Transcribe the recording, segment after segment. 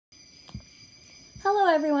Hello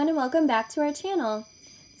everyone and welcome back to our channel.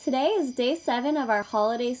 Today is day 7 of our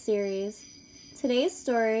holiday series. Today's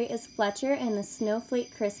story is Fletcher and the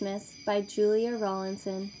Snowflake Christmas by Julia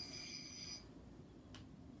Rawlinson.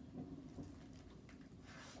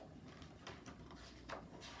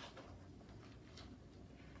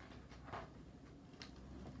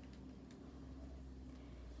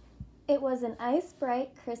 It was an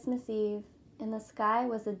ice-bright Christmas Eve, and the sky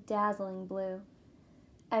was a dazzling blue.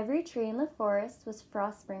 Every tree in the forest was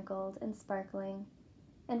frost-sprinkled and sparkling,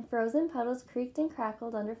 and frozen puddles creaked and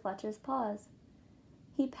crackled under Fletcher's paws.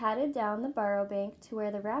 He patted down the burrow bank to where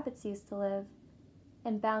the rabbits used to live,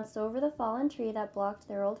 and bounced over the fallen tree that blocked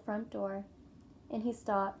their old front door. And he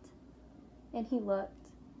stopped, and he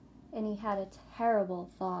looked, and he had a terrible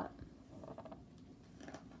thought.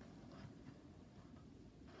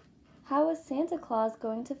 How was Santa Claus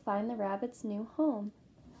going to find the rabbits' new home?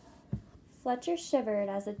 Fletcher shivered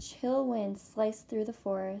as a chill wind sliced through the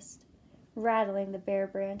forest, rattling the bare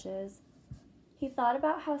branches. He thought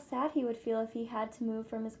about how sad he would feel if he had to move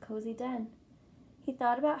from his cozy den. He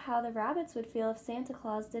thought about how the rabbits would feel if Santa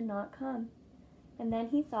Claus did not come. And then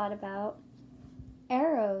he thought about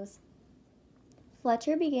arrows.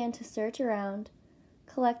 Fletcher began to search around,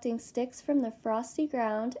 collecting sticks from the frosty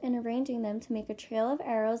ground and arranging them to make a trail of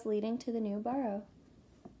arrows leading to the new burrow.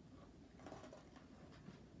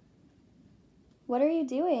 "What are you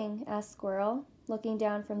doing?" asked Squirrel, looking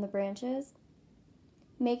down from the branches.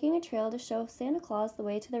 "Making a trail to show Santa Claus the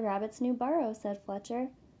way to the rabbit's new burrow," said Fletcher.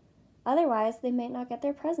 "Otherwise, they might not get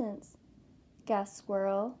their presents," gasped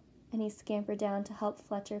Squirrel, and he scampered down to help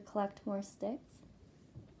Fletcher collect more sticks.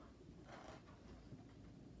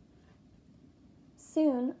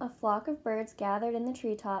 Soon, a flock of birds gathered in the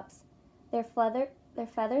treetops, their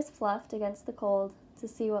feathers fluffed against the cold, to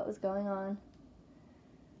see what was going on.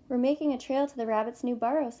 "We're making a trail to the rabbit's new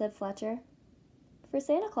burrow," said Fletcher. "For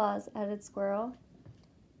Santa Claus," added Squirrel.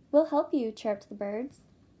 "We'll help you," chirped the birds.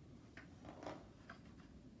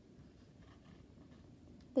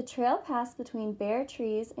 The trail passed between bare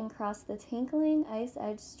trees and crossed the tinkling,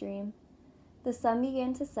 ice-edged stream. The sun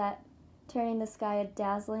began to set, turning the sky a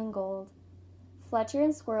dazzling gold. Fletcher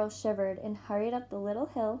and Squirrel shivered and hurried up the little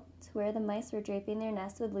hill to where the mice were draping their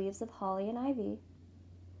nests with leaves of holly and ivy.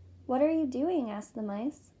 "What are you doing?" asked the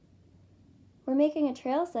mice. "We're making a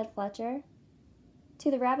trail," said Fletcher.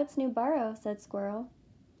 "To the rabbit's new burrow," said Squirrel.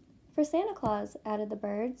 "For Santa Claus," added the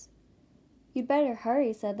birds. "You'd better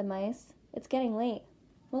hurry," said the mice. "It's getting late.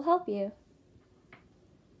 We'll help you."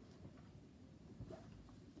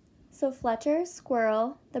 So Fletcher,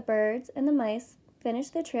 Squirrel, the birds, and the mice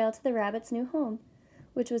finished the trail to the rabbit's new home,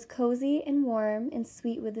 which was cozy and warm and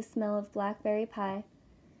sweet with the smell of blackberry pie.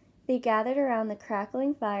 They gathered around the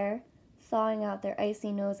crackling fire, thawing out their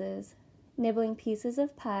icy noses, nibbling pieces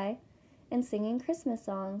of pie, and singing Christmas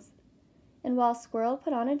songs. And while Squirrel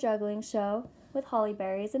put on a juggling show with holly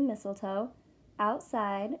berries and mistletoe,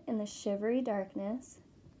 outside in the shivery darkness,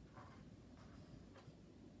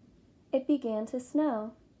 it began to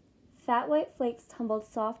snow. Fat white flakes tumbled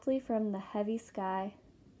softly from the heavy sky.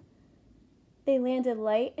 They landed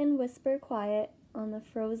light and whisper quiet on the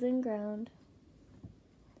frozen ground.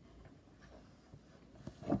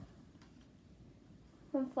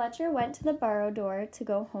 When Fletcher went to the burrow door to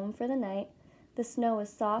go home for the night, the snow was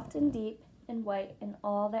soft and deep and white, and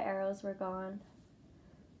all the arrows were gone.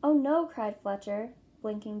 "Oh no," cried Fletcher,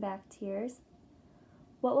 blinking back tears.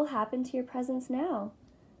 "What will happen to your presents now?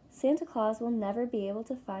 Santa Claus will never be able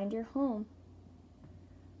to find your home."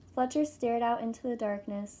 Fletcher stared out into the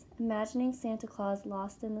darkness, imagining Santa Claus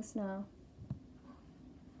lost in the snow.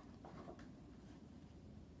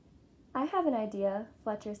 "I have an idea,"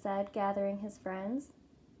 Fletcher said, gathering his friends.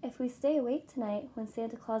 "If we stay awake tonight when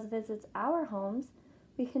Santa Claus visits our homes,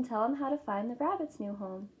 we can tell him how to find the rabbit's new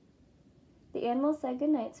home." The animals said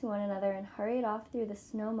goodnight to one another and hurried off through the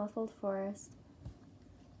snow-muffled forest.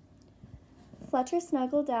 Fletcher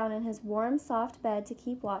snuggled down in his warm, soft bed to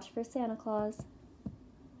keep watch for Santa Claus.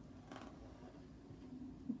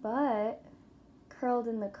 But, curled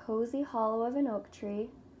in the cozy hollow of an oak tree,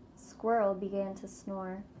 Squirrel began to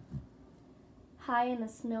snore. High in the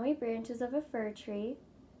snowy branches of a fir tree,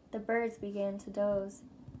 the birds began to doze.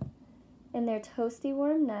 In their toasty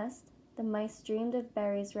warm nest, the mice dreamed of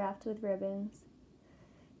berries wrapped with ribbons.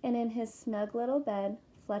 And in his snug little bed,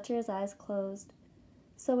 Fletcher's eyes closed.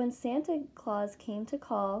 So when Santa Claus came to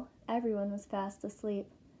call, everyone was fast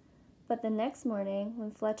asleep. But the next morning,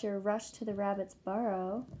 when Fletcher rushed to the rabbit's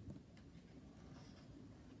burrow,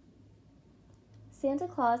 Santa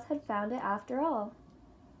Claus had found it after all.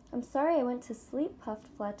 "I'm sorry I went to sleep," puffed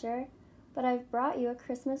Fletcher, "but I've brought you a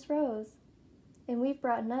Christmas rose. And we've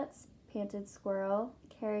brought nuts, panted Squirrel,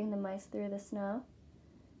 carrying the mice through the snow.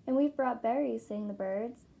 And we've brought berries, sang the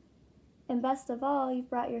birds. And best of all, you've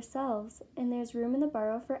brought yourselves, and there's room in the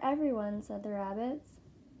burrow for everyone, said the rabbits.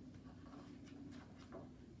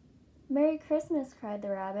 Merry Christmas, cried the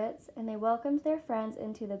rabbits, and they welcomed their friends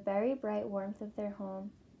into the very bright warmth of their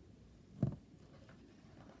home.